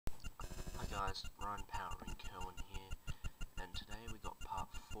guys, Ryan Powering Kerwin here, and today we got part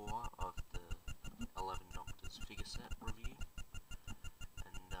 4 of the 11 Doctors figure set review,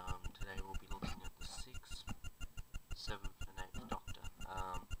 and today we'll be looking at the 6th, 7th and 8th Doctor.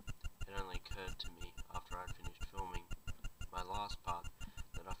 It only occurred to me after I'd finished filming my last part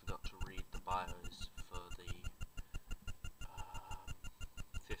that I forgot to read the bios for the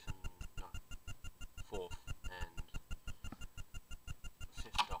 4th and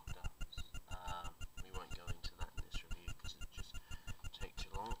 5th Doctor. We won't go into that in this review because it just take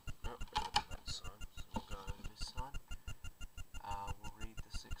too long. Oh, that side, so we'll go over this side. We'll read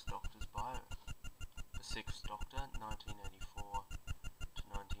the 6th Doctor's bio. The 6th Doctor, 1984 to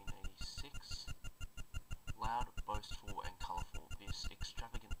 1986. Loud, boastful and colourful, this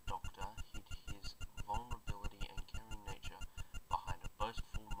extravagant Doctor hid his vulnerability and caring nature behind a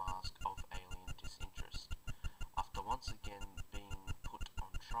boastful mask of alien disinterest. After once again being put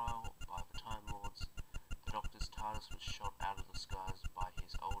on trial by the Time Lords, the Doctor's TARDIS was shot out of the skies by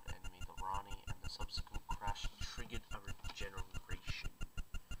his old enemy the Rani, and the subsequent crash triggered a regeneration.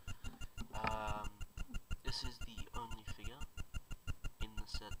 This is the only figure in the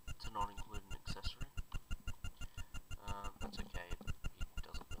set to not include an accessory. That's okay, he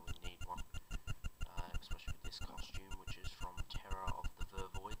doesn't really need one, especially with this costume, which is from Terror of the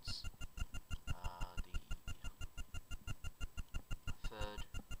Vervoids, the 3rd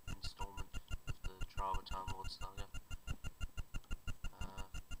installment of the Trial of the Time Lord saga.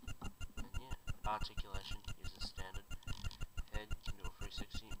 And yeah, articulation is a standard. Head can do a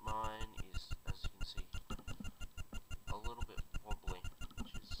 360. Mine is, as you can see, a little bit wobbly,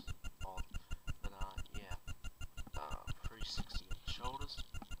 which is odd, but yeah, 360 at the shoulders,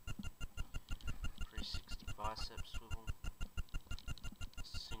 360 bicep swivel,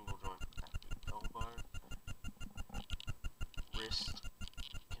 single joint at the elbow, wrist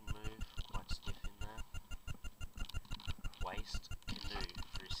can move, quite stiff in there, waist can do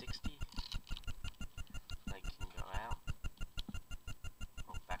 360, leg can go out,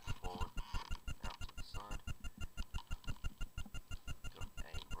 or back forward, out to the side. Got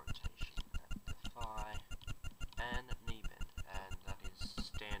a rotation at the thigh, and knee bend, and that is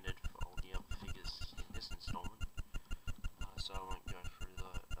standard for all the other figures in this installment, so I won't go through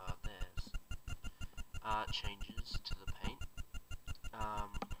theirs. Changes to the paint.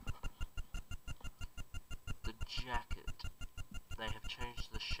 The jacket, they have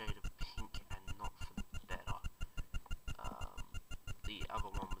changed the shade of pink and not for the better. The other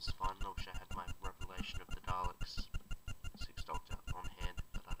one was fine. I wish I had my Revelation of the Daleks 6th Doctor on hand,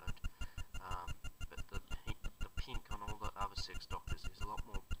 but I don't. But the pink on all the other 6 Doctors is a lot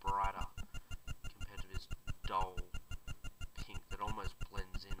more brighter compared to this dull pink that almost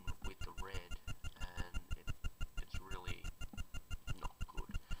blends in with the red, and it's really not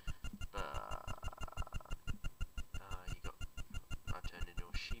good. But you got, I turned into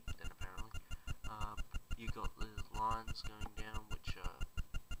a sheep then apparently. You got the lines going down, which are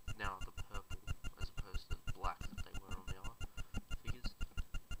now the purple as opposed to the black that they were on the other figures.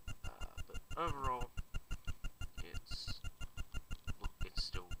 But overall, it's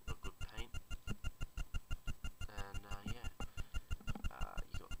still a good paint. And yeah,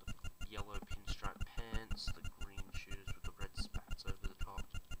 you got the yellow pinstripe pants, the green shoes with the red spats over the top,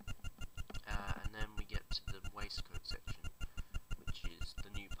 and then we get to the waistcoat section, which is the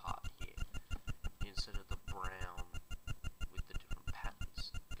new part here. Instead of the brown with the different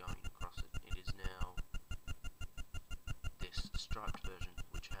patterns going across it, it is now this striped version,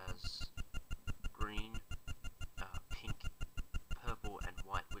 which has green, pink, purple and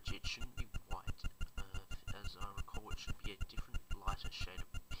white, which it shouldn't be white. As I recall, it should be a different lighter shade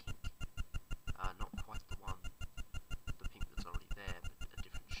of pink. Not quite the pink that's already there, but a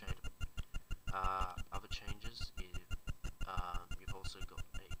different shade of it. Other changes is you've also got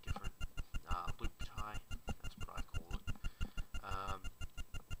a different loop tie, that's what I call it.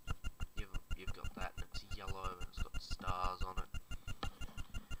 You've got that, and it's yellow, and it's got stars on it.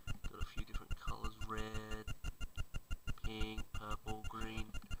 Got a few different colours, red, pink, purple, green.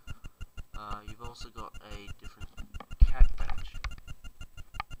 You've also got a different cat badge.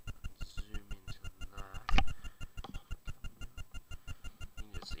 Zoom into that. You can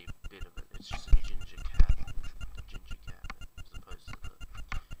just see a bit of it. It's just a ginger cat. A ginger cat, as opposed to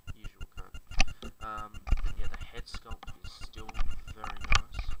the usual kind. Yeah, the head sculpt is still very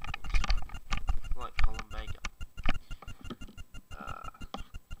nice. It's like Colin Baker.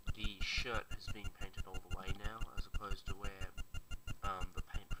 The shirt has been painted all the way now, as opposed to where the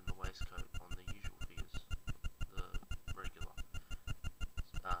paint from the waistcoat on the usual figures, the regular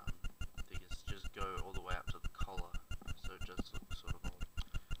figures, just go all the way up to the collar, so it does look sort of odd.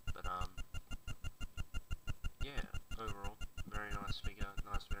 But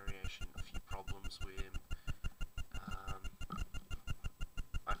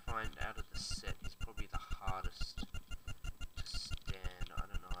out of the set, he's probably the hardest to stand. I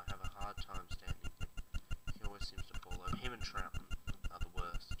don't know, I have a hard time standing him. He always seems to fall over. Him and Troughton are the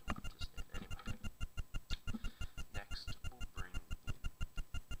worst to stand. Anyway, next we'll bring in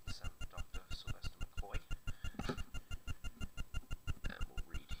the 7th Doctor, Sylvester McCoy, and we'll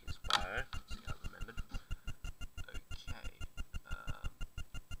read his bio, see how I remembered. Okay,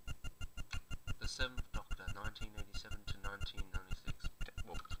 the 7th Doctor, 1987 to 1996.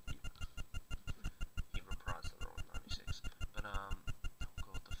 Well, he reprised the role in 96. But, oh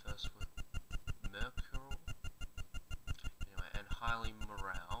god, the first word. Mercurial? Anyway, and highly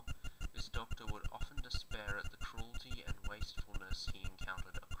morale. This Doctor would often despair at the cruelty and wastefulness he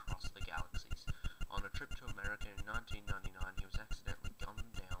encountered across the galaxies. On a trip to America in 1999, he was accidentally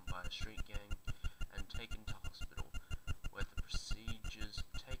gunned down by a street gang and taken to hospital, where the procedures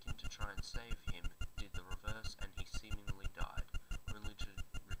taken to try and save him did the reverse, and he seemingly died, only to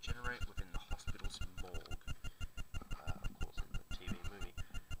regenerate within the hospital's morgue. Of course, in the TV movie.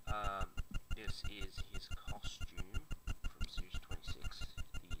 This is his costume from Series 26,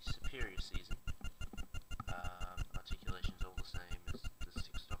 the Superior season. Articulation's all the same as the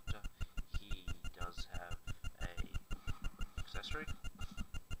 6th Doctor. He does have a accessory,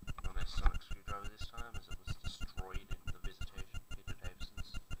 not a sonic screwdriver this time, as it was destroyed in The Visitation, Peter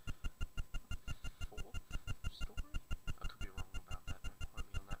Davison's 4th story? I could be wrong about that, don't quote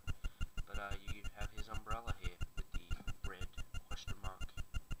me on that. But you have his umbrella here with the red question mark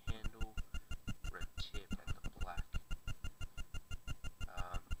handle, red tip, and the black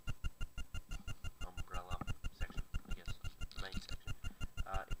umbrella section, I guess, the main section.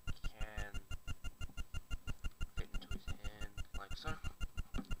 It can fit into his hand like so.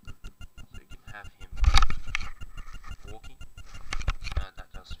 So you can have him walking.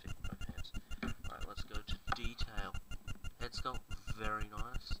 That does fit in both hands. Alright, let's go to detail. Head sculpt, very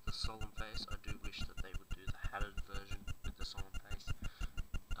nice. The solemn face, I do wish that they would do the hatted version with the solemn face.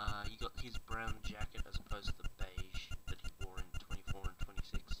 You got his brown jacket as opposed to the beige that he wore in 24 and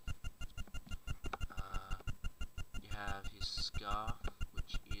 26. You have his scarf,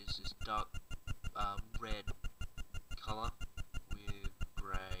 which is this dark red colour with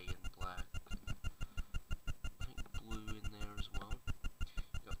grey and black. I think blue in there as well.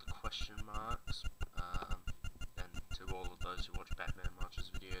 You got the question marks, and to all of those who watch Batman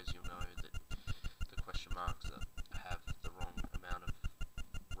Marches videos, you'll know that the question marks have the wrong amount of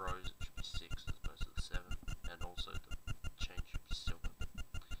rows. It should be 6 as opposed to the 7, and also the chain should be silver.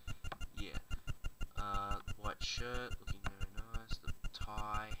 But yeah, white shirt, looking very nice. The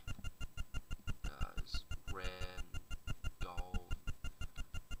tie is red, gold,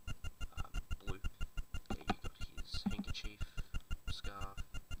 blue. Yeah, you got his handkerchief, scarf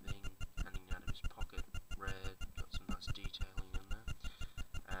thing hanging out of his pocket, red. Got some nice detailing in there.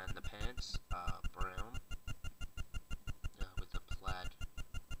 And the pants are brown with the plaid,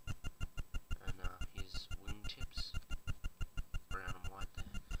 and his wingtips brown and white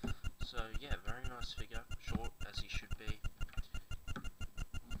there. So yeah, very nice figure, short as he should be.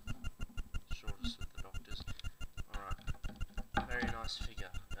 Shortest of the Doctors. Alright, very nice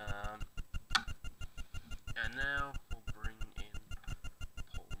figure. And now we'll bring in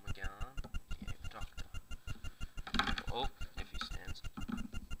Paul McGann, the 8th Doctor. Oh, if he stands.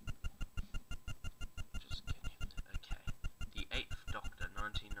 Just get him there. Okay. The 8th Doctor,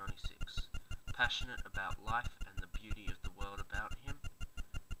 1996. Passionate about life and the beauty of the world about him,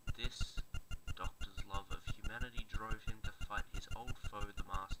 this Doctor's love of humanity drove him to fight his old foe, the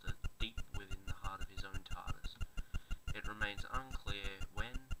Master, deep within the heart of his own TARDIS. It remains unclear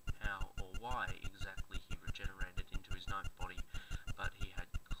when, how, or why exactly he regenerated into his night body, but he had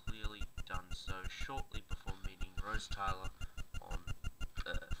clearly done so shortly before meeting Rose Tyler on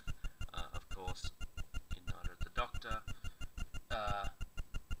Earth. Of course, in Night of the Doctor,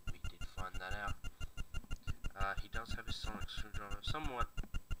 we did find that out. He does have his sonic screwdriver, somewhat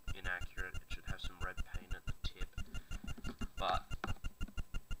inaccurate. It should have some red paint at the tip, but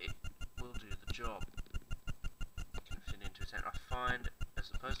it will do the job. It can fit into his hand. I find,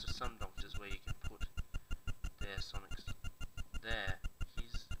 as opposed to some Doctors where you can put their sonics there,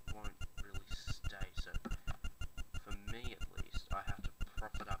 his won't really stay. So for me at least, I have to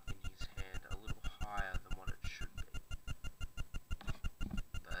prop it up in his hand a little higher than what it should be.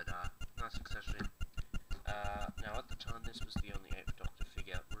 But nice accessory. Now at the time, this was the only 8th Doctor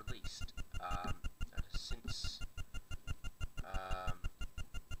figure released. Since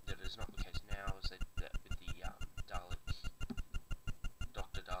that is not the case now, is that with the Dalek,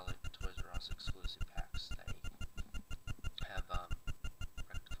 Dr. Dalek Toys R Us exclusive packs, they have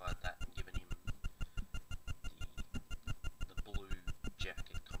rectified that and given him the blue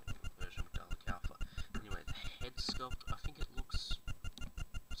jacket, comic book version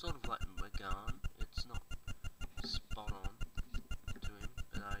sort of like McGahn. It's not spot on to him,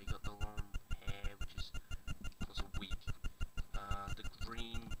 but you got the long hair, which is of course a wig. The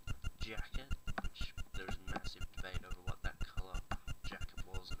green jacket, which there's massive debate over what that colour jacket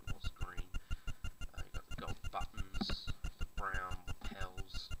was, and it was green. You got the gold buttons, the brown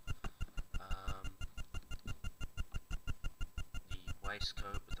lapels, the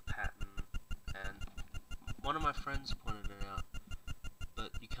waistcoat with the pattern, and one of my friends pointed it out, but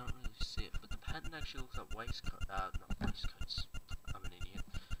you can't really see it, but the pattern actually looks like waistcoat, not waistcoats, I'm an idiot,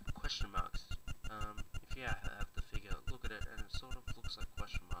 question marks. If you have the figure, look at it, and it sort of looks like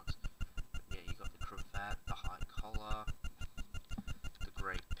question marks. But yeah, you got the cravat, the high collar, the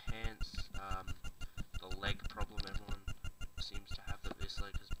grey pants, the leg problem everyone seems to have, that this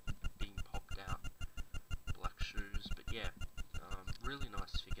leg is being popped out, black shoes, but yeah, really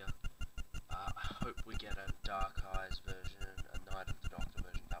nice figure. I hope we get a Dark Eyes version, a Night of the Doctor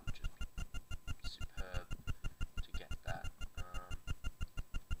version. That would just be superb to get that.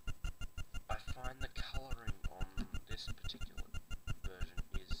 I find the colouring on this particular version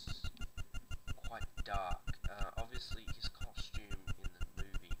is quite dark. Obviously his costume in the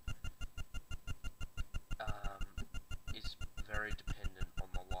movie is very dependent on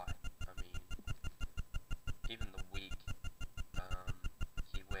the light. I mean, even the wig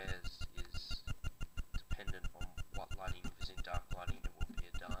he wears is dependent on what lighting. If it's in dark lighting, it will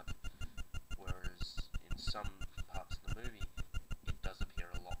appear dark, whereas in some parts of the movie it does appear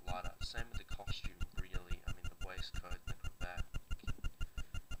a lot lighter. Same with the costume, really. I mean, the waistcoat, the cravat can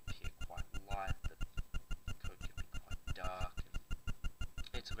appear quite light, the coat can be quite dark,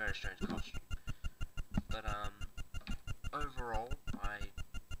 and it's a very strange costume. But overall, I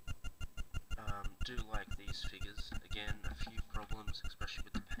do like these figures. Again, a few problems, especially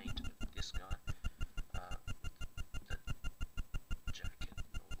with the paint of this guy.